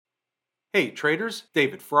Hey traders,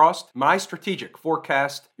 David Frost, my strategic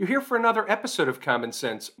forecast. You're here for another episode of Common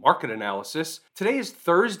Sense Market Analysis. Today is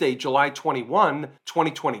Thursday, July 21,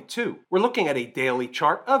 2022. We're looking at a daily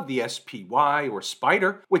chart of the SPY or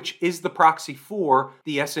Spider, which is the proxy for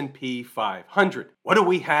the S&P 500. What do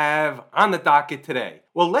we have on the docket today?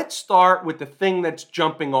 Well, let's start with the thing that's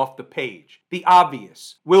jumping off the page. The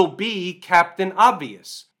obvious will be Captain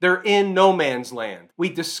Obvious. They're in no man's land. We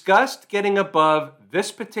discussed getting above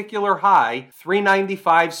this particular high,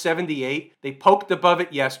 395.78. They poked above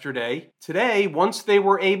it yesterday. Today, once they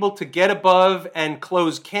were able to get above and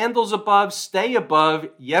close candles above, stay above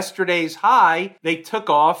yesterday's high, they took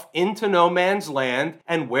off into no man's land.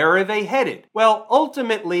 And where are they headed? Well,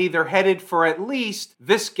 ultimately, they're headed for at least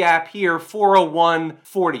this gap here,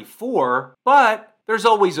 401.44. But there's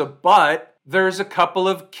always a but. There's a couple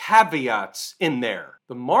of caveats in there.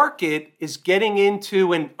 The market is getting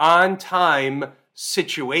into an on-time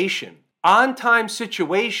situation. On-time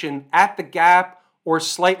situation at the gap or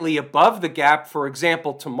slightly above the gap, for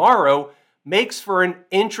example, tomorrow, makes for an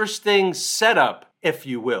interesting setup, if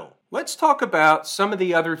you will. Let's talk about some of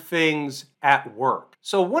the other things at work.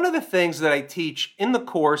 So one of the things that I teach in the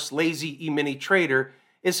course, Lazy E-mini Trader,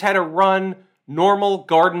 is how to run normal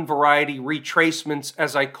garden variety retracements,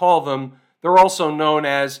 as I call them. They're also known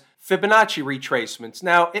as Fibonacci retracements.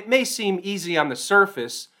 Now, it may seem easy on the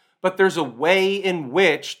surface, but there's a way in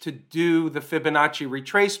which to do the Fibonacci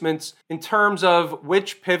retracements in terms of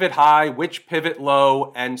which pivot high, which pivot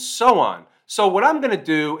low, and so on. So what I'm going to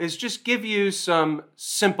do is just give you some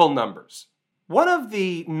simple numbers. One of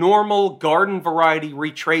the normal garden variety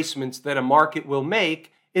retracements that a market will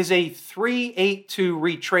make is a 382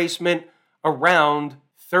 retracement around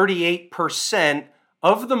 38%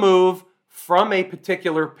 of the move from a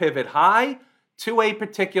particular pivot high to a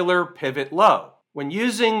particular pivot low. When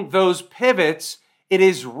using those pivots, it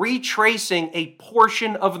is retracing a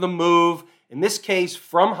portion of the move, in this case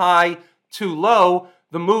from high to low.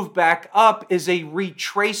 The move back up is a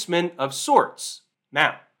retracement of sorts.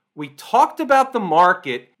 Now, we talked about the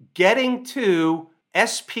market getting to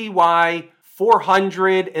SPY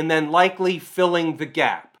 400 and then likely filling the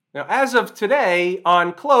gap. Now, as of today,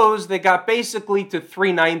 on close, they got basically to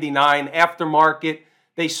 399 aftermarket.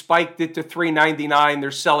 They spiked it to 399.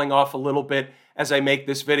 They're selling off a little bit as I make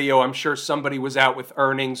this video. I'm sure somebody was out with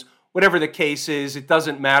earnings. Whatever the case is, it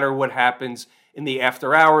doesn't matter what happens in the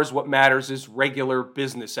after hours. What matters is regular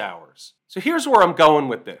business hours. So here's where I'm going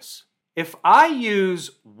with this. If I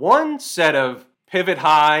use one set of pivot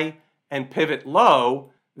high and pivot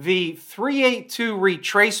low, the 382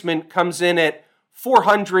 retracement comes in at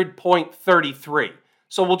 400.33.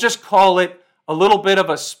 So we'll just call it a little bit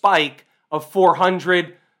of a spike of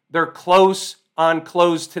 400. They're close on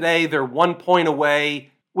close today. They're 1 point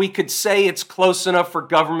away. We could say it's close enough for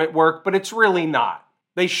government work, but it's really not.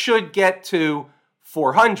 They should get to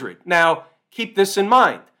 400. Now, keep this in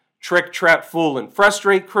mind. Trick, trap, fool, and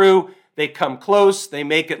frustrate crew. They come close. They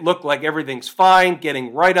make it look like everything's fine,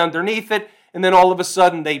 getting right underneath it. And then all of a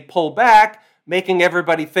sudden they pull back, making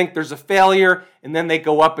everybody think there's a failure, and then they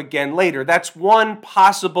go up again later. That's one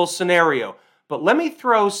possible scenario. But let me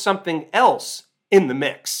throw something else in the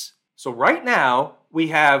mix. So right now, we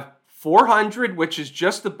have 400, which is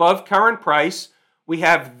just above current price. We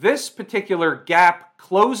have this particular gap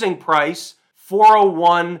closing price,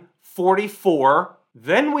 401.44.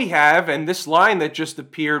 Then we have, and this line that just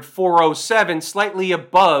appeared, 407, slightly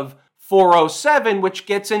above 407, which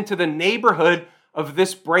gets into the neighborhood of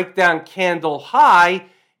this breakdown candle high,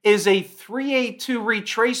 is a 382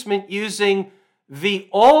 retracement using the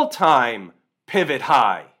all-time pivot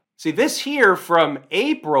high. See, this here from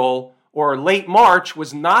April or late March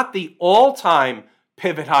was not the all-time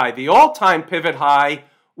pivot high. The all-time pivot high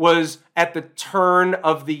was at the turn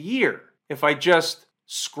of the year. If I just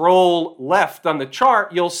scroll left on the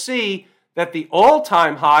chart, you'll see that the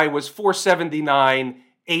all-time high was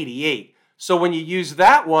 479.88. So when you use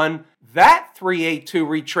that one, that 382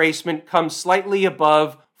 retracement comes slightly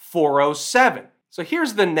above 407. So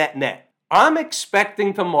here's the net. I'm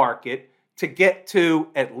expecting the market to get to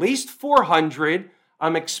at least 400.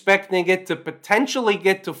 I'm expecting it to potentially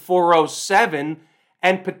get to 407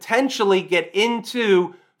 and potentially get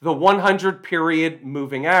into the 100 period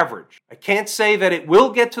moving average. I can't say that it will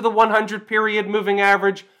get to the 100 period moving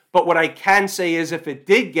average, but what I can say is if it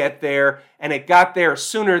did get there and it got there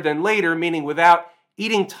sooner than later, meaning without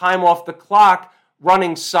eating time off the clock,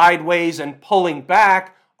 running sideways and pulling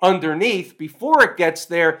back underneath before it gets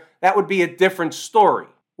there, that would be a different story.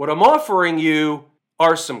 What I'm offering you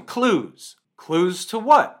are some clues. Clues to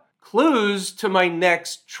what? Clues to my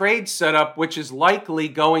next trade setup, which is likely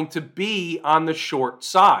going to be on the short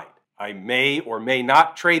side. I may or may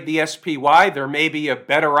not trade the SPY. There may be a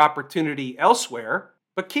better opportunity elsewhere.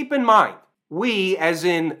 But keep in mind, we, as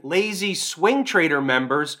in lazy swing trader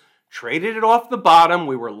members, traded it off the bottom.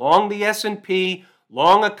 We were long the S&P,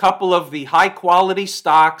 long a couple of the high quality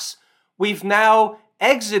stocks. We've now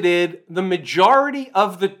exited the majority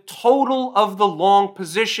of the total of the long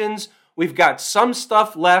positions. We've got some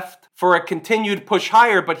stuff left for a continued push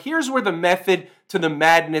higher, but here's where the method to the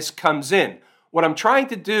madness comes in. What I'm trying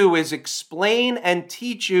to do is explain and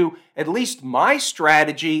teach you at least my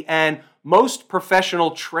strategy and most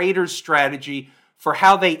professional traders' strategy for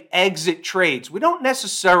how they exit trades. We don't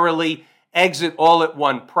necessarily exit all at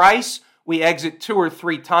one price. We exit 2 or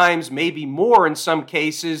 3 times, maybe more in some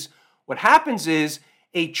cases. What happens is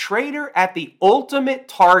a trader at the ultimate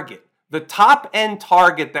target, the top end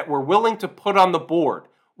target that we're willing to put on the board,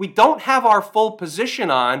 we don't have our full position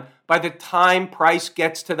on by the time price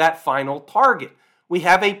gets to that final target. We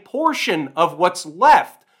have a portion of what's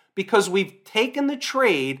left because we've taken the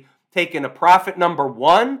trade, taken a profit number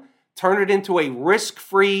 1, turn it into a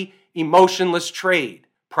risk-free, emotionless trade.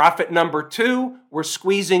 Profit number 2, we're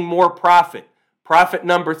squeezing more profit. Profit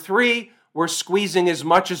number 3, we're squeezing as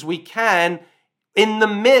much as we can in the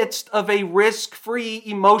midst of a risk-free,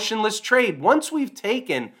 emotionless trade. Once we've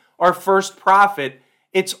taken our first profit,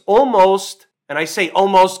 it's almost, and I say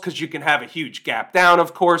almost because you can have a huge gap down,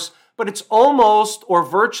 of course, but it's almost or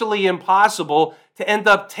virtually impossible to end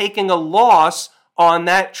up taking a loss on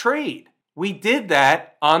that trade. We did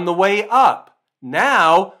that on the way up.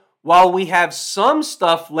 Now, while we have some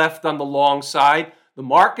stuff left on the long side, the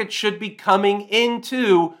market should be coming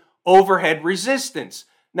into overhead resistance.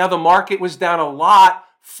 Now, the market was down a lot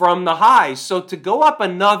from the highs, so to go up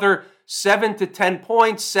another 7 to 10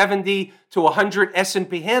 points, 70 to 100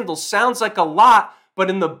 S&P handles sounds like a lot, but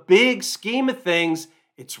in the big scheme of things,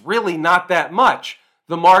 it's really not that much.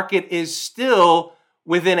 The market is still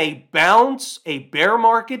within a bounce, a bear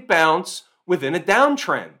market bounce, within a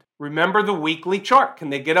downtrend. Remember the weekly chart. Can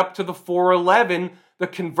they get up to the 411, the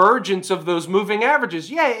convergence of those moving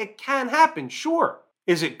averages? Yeah, it can happen, sure.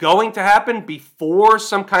 Is it going to happen before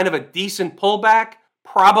some kind of a decent pullback?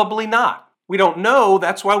 Probably not. We don't know.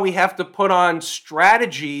 That's why we have to put on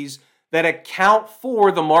strategies that account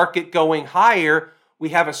for the market going higher. We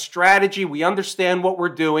have a strategy. We understand what we're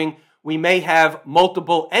doing. We may have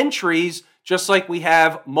multiple entries, just like we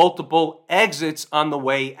have multiple exits on the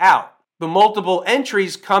way out. The multiple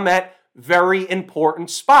entries come at very important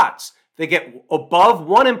spots. They get above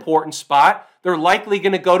one important spot, they're likely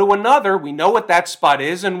going to go to another. We know what that spot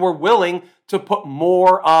is, and we're willing to put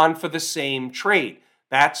more on for the same trade.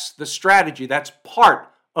 That's the strategy. That's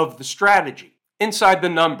part of the strategy. Inside the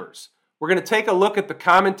numbers, we're going to take a look at the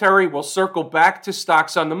commentary. We'll circle back to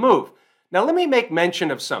stocks on the move. Now, let me make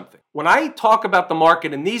mention of something. When I talk about the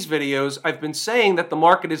market in these videos, I've been saying that the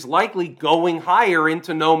market is likely going higher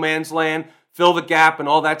into no man's land, fill the gap, and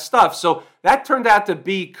all that stuff. So that turned out to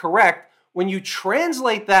be correct. When you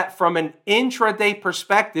translate that from an intraday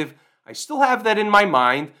perspective, I still have that in my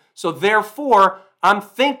mind. So therefore, I'm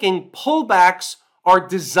thinking pullbacks are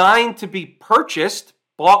designed to be purchased,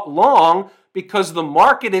 bought long, because the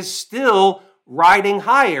market is still riding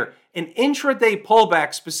higher. An intraday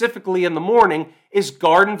pullback, specifically in the morning, is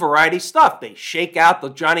garden variety stuff. They shake out the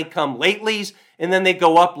Johnny-come-latelys, and then they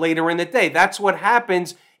go up later in the day. That's what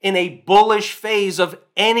happens in a bullish phase of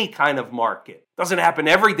any kind of market. Doesn't happen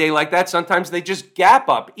every day like that. Sometimes they just gap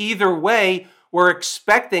up. Either way, we're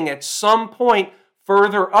expecting at some point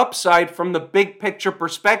further upside from the big picture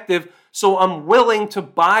perspective, so I'm willing to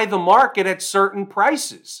buy the market at certain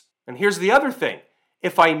prices. And here's the other thing.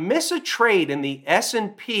 If I miss a trade in the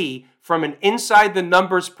S&P from an inside the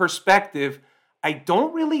numbers perspective, I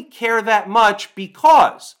don't really care that much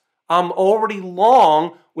because I'm already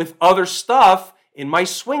long with other stuff in my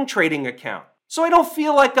swing trading account. So I don't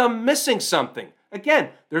feel like I'm missing something. Again,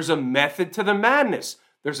 there's a method to the madness.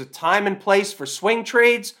 There's a time and place for swing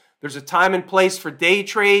trades. There's a time and place for day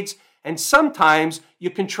trades. And sometimes you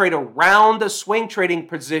can trade around a swing trading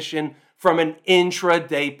position from an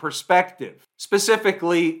intraday perspective,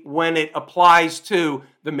 specifically when it applies to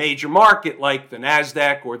the major market like the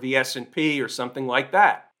NASDAQ or the S&P or something like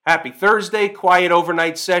that. Happy Thursday, quiet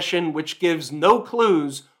overnight session, which gives no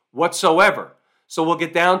clues whatsoever. So we'll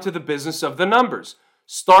get down to the business of the numbers.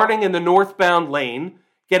 Starting in the northbound lane,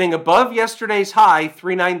 getting above yesterday's high,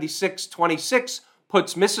 396.26,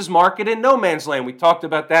 puts Mrs. Market in no man's land. We talked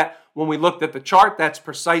about that when we looked at the chart. That's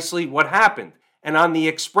precisely what happened. And on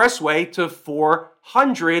the expressway to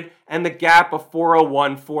 400 and the gap of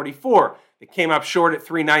 401.44. It came up short at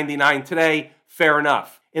 399 today. Fair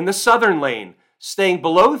enough. In the southern lane, staying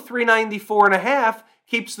below 394.5,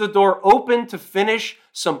 keeps the door open to finish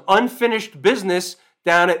some unfinished business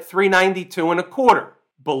down at 392 and a quarter.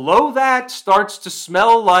 Below that starts to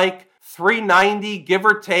smell like 390, give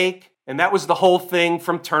or take, and that was the whole thing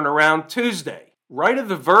from Turnaround Tuesday. Right of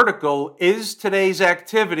the vertical is today's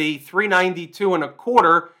activity, 392 and a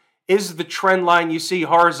quarter is the trend line you see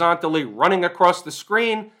horizontally running across the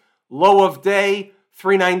screen. Low of day,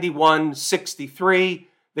 391.63.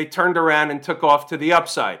 They turned around and took off to the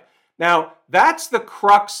upside. Now, that's the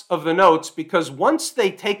crux of the notes, because once they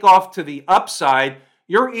take off to the upside,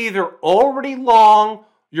 you're either already long,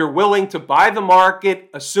 you're willing to buy the market,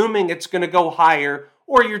 assuming it's going to go higher,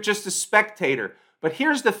 or you're just a spectator. But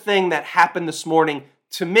here's the thing that happened this morning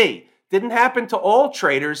to me. Didn't happen to all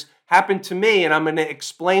traders, happened to me, and I'm going to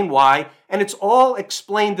explain why. And it's all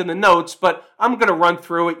explained in the notes, but I'm going to run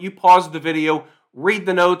through it. You pause the video, read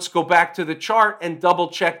the notes, go back to the chart, and double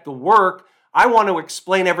check the work. I want to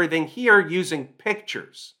explain everything here using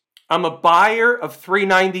pictures. I'm a buyer of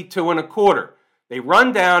 392 and a quarter. They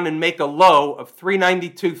run down and make a low of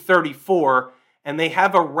 392.34, and they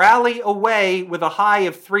have a rally away with a high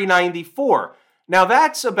of 394. Now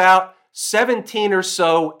that's about 17 or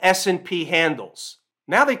so S&P handles.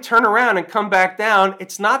 Now they turn around and come back down.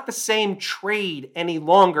 It's not the same trade any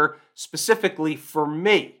longer, specifically for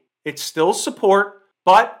me. It's still support,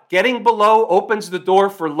 but getting below opens the door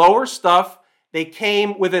for lower stuff. They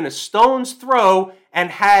came within a stone's throw and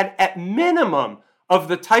had at minimum of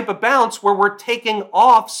the type of bounce where we're taking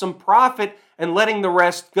off some profit and letting the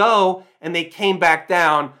rest go, and they came back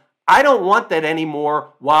down. I don't want that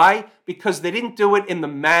anymore. Why? Because they didn't do it in the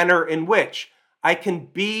manner in which I can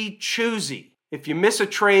be choosy. If you miss a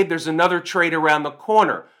trade, there's another trade around the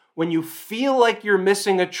corner. When you feel like you're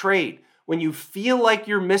missing a trade, when you feel like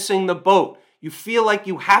you're missing the boat, you feel like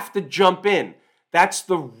you have to jump in, that's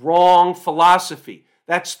the wrong philosophy.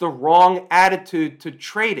 That's the wrong attitude to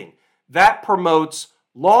trading. That promotes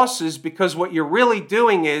losses, because what you're really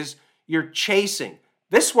doing is you're chasing.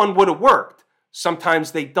 This one would have worked.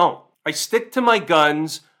 Sometimes they don't. I stick to my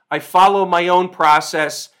guns. I follow my own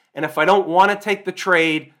process. And if I don't want to take the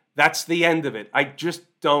trade, that's the end of it. I just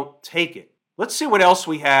don't take it. Let's see what else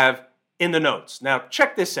we have in the notes. Now,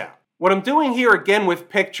 check this out. What I'm doing here again with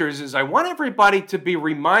pictures is I want everybody to be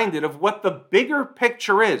reminded of what the bigger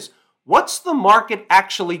picture is. What's the market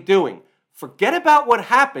actually doing? Forget about what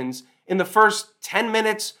happens in the first 10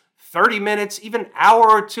 minutes, 30 minutes, even hour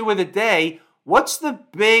or two of the day. What's the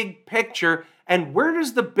big picture, and where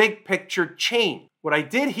does the big picture change? What I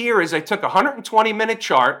did here is I took a 120-minute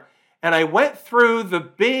chart and I went through the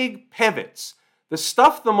big pivots, the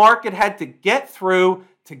stuff the market had to get through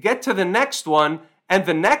to get to the next one and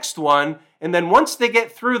the next one, and then once they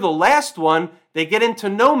get through the last one, they get into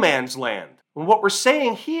no man's land. And what we're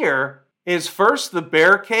saying here is, first, the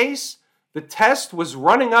bear case. The test was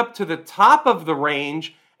running up to the top of the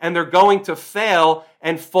range, and they're going to fail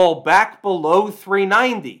and fall back below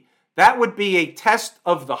 390. That would be a test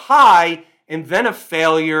of the high and then a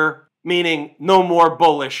failure, meaning no more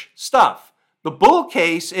bullish stuff. The bull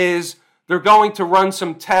case is they're going to run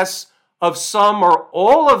some tests of some or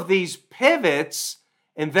all of these pivots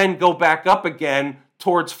and then go back up again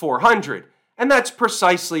towards 400. And that's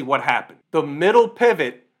precisely what happened. The middle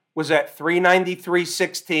pivot was at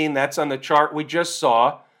 393.16. That's on the chart we just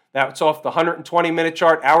saw. That's off the 120-minute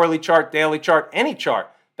chart, hourly chart, daily chart, any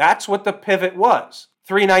chart. That's what the pivot was.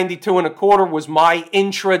 392 and a quarter was my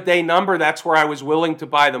intraday number. That's where I was willing to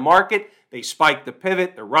buy the market. They spiked the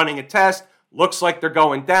pivot. They're running a test. Looks like they're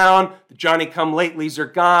going down. The Johnny-come-latelys are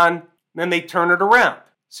gone. Then they turn it around.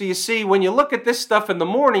 So you see, when you look at this stuff in the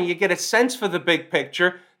morning, you get a sense for the big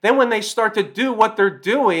picture. Then when they start to do what they're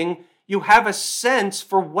doing, you have a sense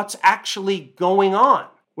for what's actually going on.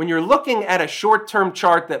 When you're looking at a short-term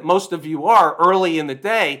chart that most of you are early in the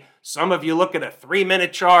day, some of you look at a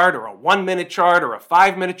 3-minute chart or a 1-minute chart or a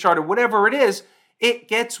 5-minute chart or whatever it is, it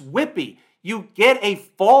gets whippy. You get a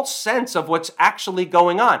false sense of what's actually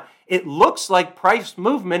going on. It looks like price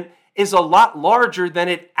movement is a lot larger than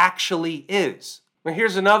it actually is. Now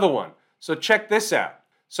here's another one. So check this out.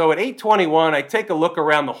 So at 8:21, I take a look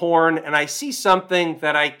around the horn and I see something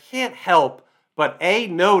that I can't help but A,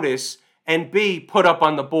 notice, and B, put up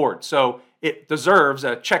on the board. So it deserves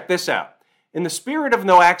a check this out. In the spirit of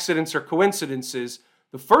no accidents or coincidences,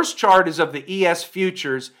 the first chart is of the ES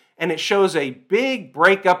futures and it shows a big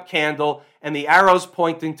breakup candle and the arrows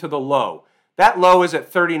pointing to the low. That low is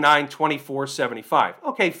at 39.2475.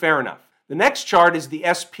 Okay, fair enough. The next chart is the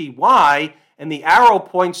SPY and the arrow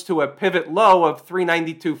points to a pivot low of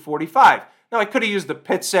 392.45. Now, I could have used the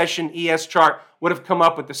pit session ES chart, would have come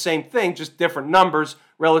up with the same thing, just different numbers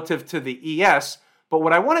relative to the ES. But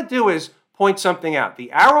what I want to do is point something out.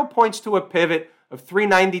 The arrow points to a pivot of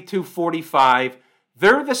 392.45.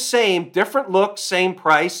 They're the same, different look, same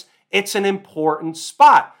price. It's an important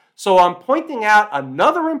spot. So I'm pointing out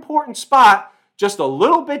another important spot, just a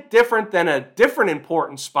little bit different than a different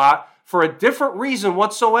important spot for a different reason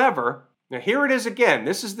whatsoever. Now here it is again.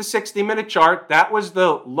 This is the 60-minute chart. That was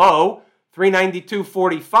the low,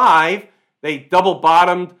 392.45. They double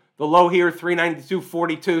bottomed the low here,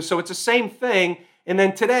 392.42. So it's the same thing. And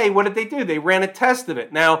then today, what did they do? They ran a test of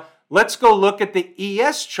it. Now, let's go look at the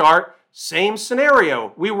ES chart. Same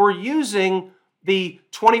scenario. We were using the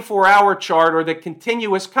 24-hour chart or the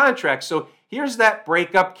continuous contract. So here's that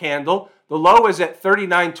breakup candle. The low is at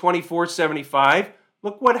 39.2475.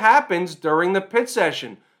 Look what happens during the pit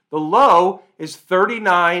session. The low is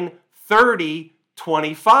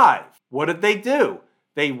 39.3025. What did they do?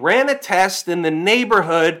 They ran a test in the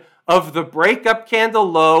neighborhood of the breakup candle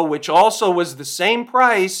low, which also was the same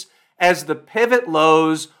price as the pivot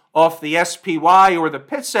lows off the SPY or the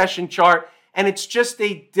pit session chart, and it's just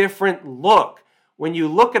a different look. When you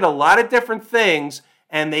look at a lot of different things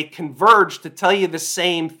and they converge to tell you the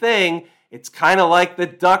same thing, it's kind of like the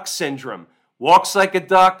duck syndrome. Walks like a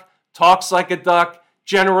duck, talks like a duck.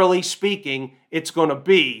 Generally speaking, it's going to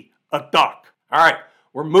be a duck. All right,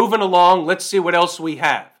 we're moving along. Let's see what else we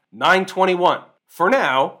have. 921. For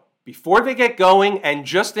now, before they get going, and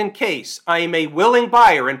just in case, I am a willing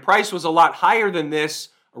buyer, and price was a lot higher than this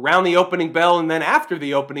around the opening bell and then after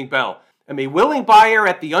the opening bell. I'm a willing buyer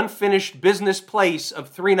at the unfinished business place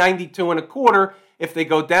of 392.25 if they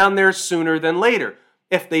go down there sooner than later.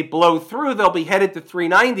 If they blow through, they'll be headed to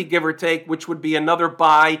 390, give or take, which would be another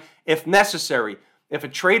buy if necessary. If a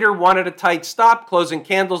trader wanted a tight stop, closing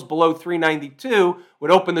candles below 392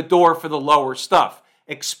 would open the door for the lower stuff.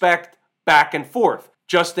 Expect back and forth,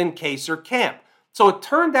 just in case or camp. So it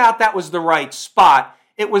turned out that was the right spot.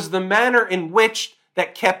 It was the manner in which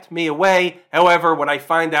that kept me away. However, what I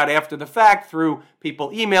find out after the fact through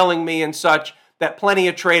people emailing me and such, that plenty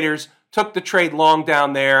of traders took the trade long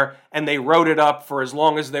down there and they wrote it up for as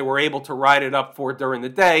long as they were able to ride it up for during the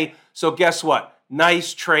day. So guess what?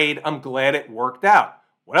 Nice trade. I'm glad it worked out.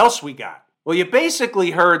 What else we got? Well, you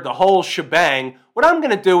basically heard the whole shebang. What I'm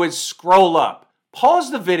going to do is scroll up,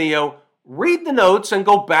 pause the video, read the notes, and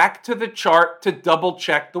go back to the chart to double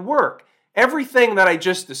check the work. Everything that I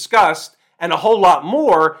just discussed and a whole lot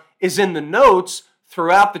more is in the notes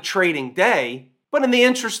throughout the trading day. But in the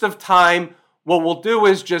interest of time, what we'll do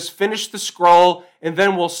is just finish the scroll and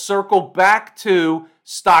then we'll circle back to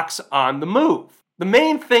stocks on the move. The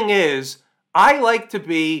main thing is I like to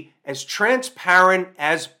be as transparent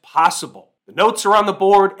as possible. The notes are on the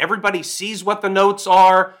board. Everybody sees what the notes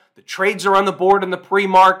are. The trades are on the board in the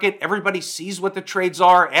pre-market. Everybody sees what the trades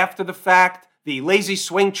are after the fact. The lazy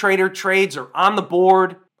swing trader trades are on the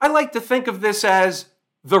board. I like to think of this as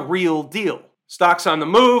the real deal. Stocks on the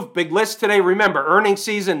move, big list today. Remember, earnings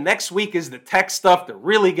season. Next week is the tech stuff. They're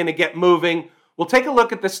really going to get moving. We'll take a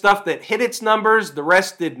look at the stuff that hit its numbers. The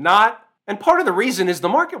rest did not. And part of the reason is the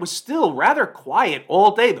market was still rather quiet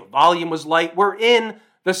all day. The volume was light. We're in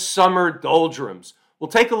the summer doldrums. We'll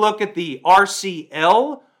take a look at the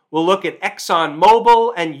RCL. We'll look at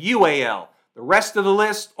ExxonMobil and UAL. The rest of the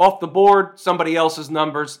list, off the board, somebody else's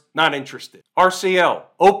numbers, not interested. RCL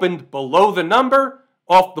opened below the number,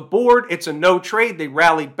 off the board, it's a no trade. They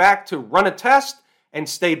rallied back to run a test and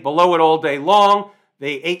stayed below it all day long.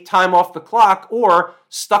 They ate time off the clock or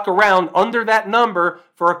stuck around under that number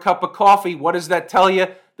for a cup of coffee. What does that tell you?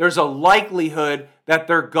 There's a likelihood that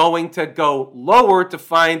they're going to go lower to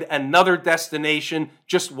find another destination,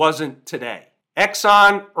 just wasn't today.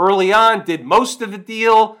 Exxon early on did most of the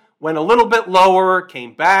deal, went a little bit lower,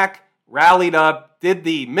 came back, rallied up, did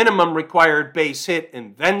the minimum required base hit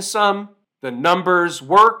and then some. The numbers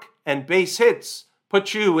work and base hits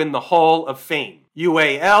put you in the Hall of Fame.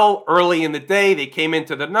 UAL, early in the day, they came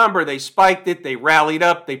into the number, they spiked it, they rallied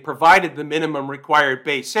up, they provided the minimum required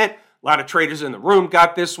base hit. A lot of traders in the room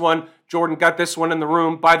got this one. Jordan got this one in the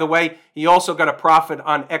room. By the way, he also got a profit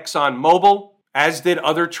on ExxonMobil, as did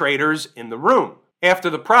other traders in the room.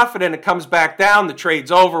 After the profit and it comes back down, the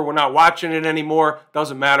trade's over, we're not watching it anymore.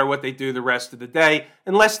 Doesn't matter what they do the rest of the day,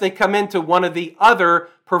 unless they come into one of the other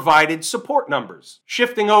provided support numbers.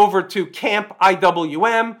 Shifting over to Camp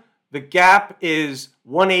IWM, the gap is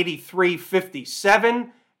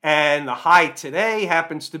 183.57, and the high today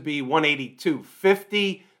happens to be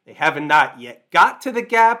 182.50. They haven't not yet got to the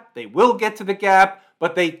gap. They will get to the gap,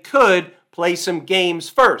 but they could play some games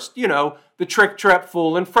first. You know, the trick, trap,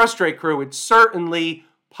 fool, and frustrate crew. It's certainly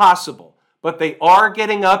possible. But they are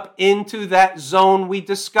getting up into that zone we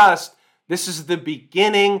discussed. This is the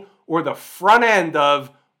beginning or the front end of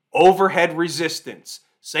overhead resistance.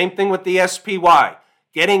 Same thing with the SPY,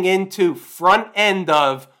 getting into front end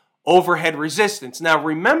of overhead resistance. Now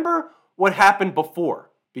remember what happened before.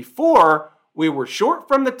 Before, we were short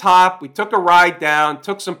from the top, we took a ride down,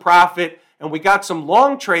 took some profit, and we got some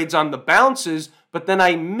long trades on the bounces, but then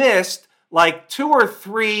I missed like 2 or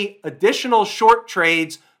 3 additional short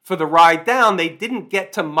trades for the ride down. They didn't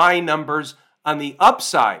get to my numbers on the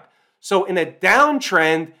upside. So in a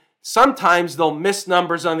downtrend, sometimes they'll miss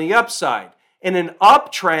numbers on the upside. In an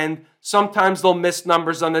uptrend, sometimes they'll miss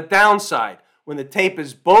numbers on the downside. When the tape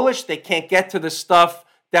is bullish, they can't get to the stuff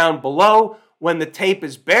down below. When the tape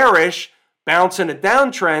is bearish, bounce in a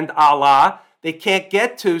downtrend, they can't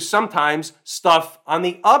get to sometimes stuff on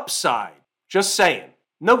the upside. Just saying.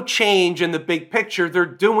 No change in the big picture. They're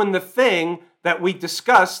doing the thing that we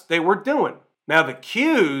discussed they were doing. Now the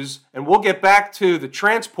Qs, and we'll get back to the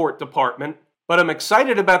transport department, but I'm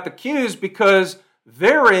excited about the Qs because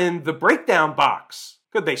they're in the breakdown box.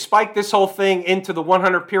 Could they spike this whole thing into the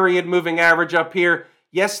 100 period moving average up here?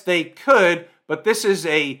 Yes, they could, but this is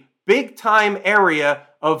a big time area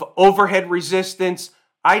of overhead resistance.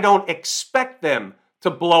 I don't expect them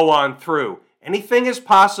to blow on through. Anything is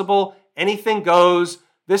possible. Anything goes.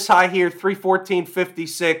 This high here,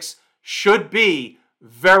 314.56, should be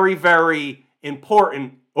very, very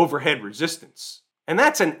important overhead resistance. And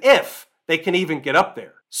that's an if they can even get up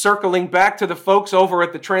there. Circling back to the folks over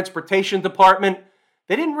at the transportation department,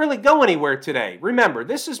 they didn't really go anywhere today. Remember,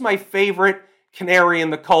 this is my favorite canary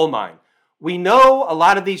in the coal mine. We know a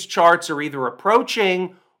lot of these charts are either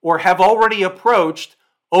approaching or have already approached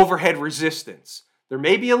overhead resistance. There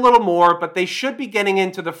may be a little more, but they should be getting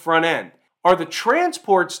into the front end. Are the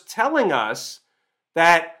transports telling us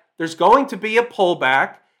that there's going to be a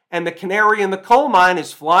pullback and the canary in the coal mine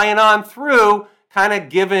is flying on through, kind of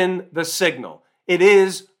given the signal? It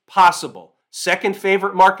is possible. Second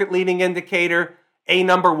favorite market leading indicator, a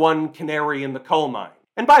number 1 canary in the coal mine.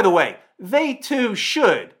 And by the way, they too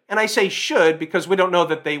should, and I say should because we don't know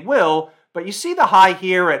that they will, but you see the high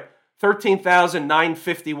here at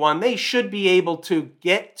 13,951. They should be able to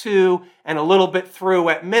get to and a little bit through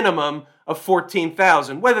at minimum of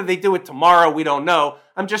 14,000. Whether they do it tomorrow, we don't know.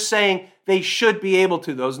 I'm just saying they should be able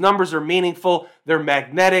to. Those numbers are meaningful. They're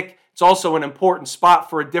magnetic. It's also an important spot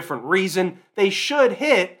for a different reason. They should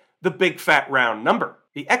hit the big fat round number.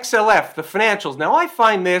 The XLF, the financials. Now I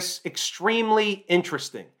find this extremely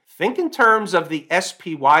interesting. Think in terms of the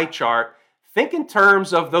SPY chart. Think in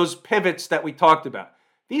terms of those pivots that we talked about.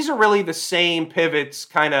 These are really the same pivots,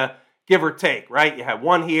 kind of give or take, right? You have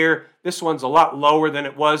one here. This one's a lot lower than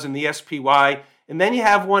it was in the SPY. And then you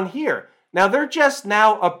have one here. Now they're just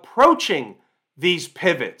now approaching these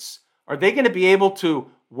pivots. Are they going to be able to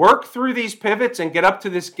work through these pivots and get up to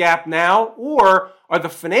this gap now? Or are the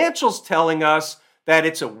financials telling us that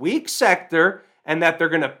it's a weak sector and that they're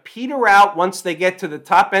going to peter out once they get to the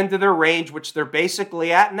top end of their range, which they're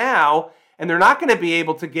basically at now, and they're not going to be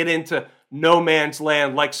able to get into no man's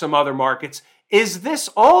land like some other markets? Is this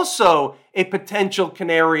also a potential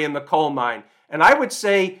canary in the coal mine? And I would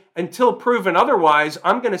say, until proven otherwise,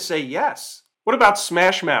 I'm going to say yes. What about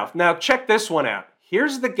Smash Mouth? Now check this one out.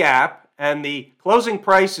 Here's the gap, and the closing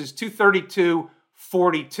price is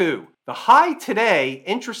 232.42. The high today,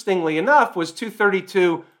 interestingly enough, was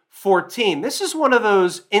 232.14. This is one of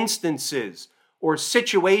those instances or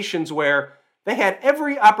situations where they had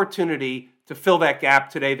every opportunity to fill that gap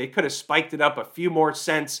today. They could have spiked it up a few more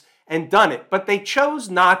cents and done it, but they chose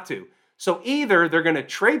not to. So either they're going to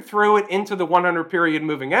trade through it into the 100 period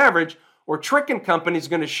moving average, or Trick & Company is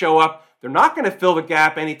going to show up. They're not going to fill the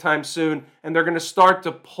gap anytime soon, and they're going to start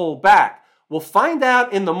to pull back. We'll find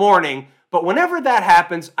out in the morning, but whenever that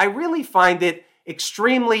happens, I really find it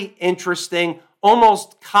extremely interesting,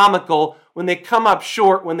 almost comical, when they come up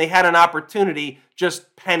short when they had an opportunity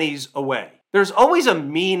just pennies away. There's always a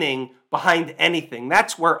meaning behind anything.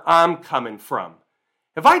 That's where I'm coming from.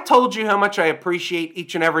 Have I told you how much I appreciate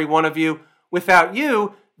each and every one of you? Without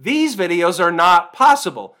you, these videos are not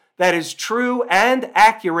possible. That is true and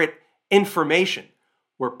accurate information.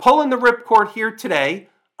 We're pulling the ripcord here today.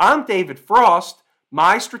 I'm David Frost,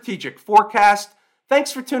 my strategic forecast.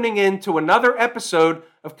 Thanks for tuning in to another episode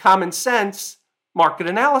of Common Sense Market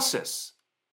Analysis.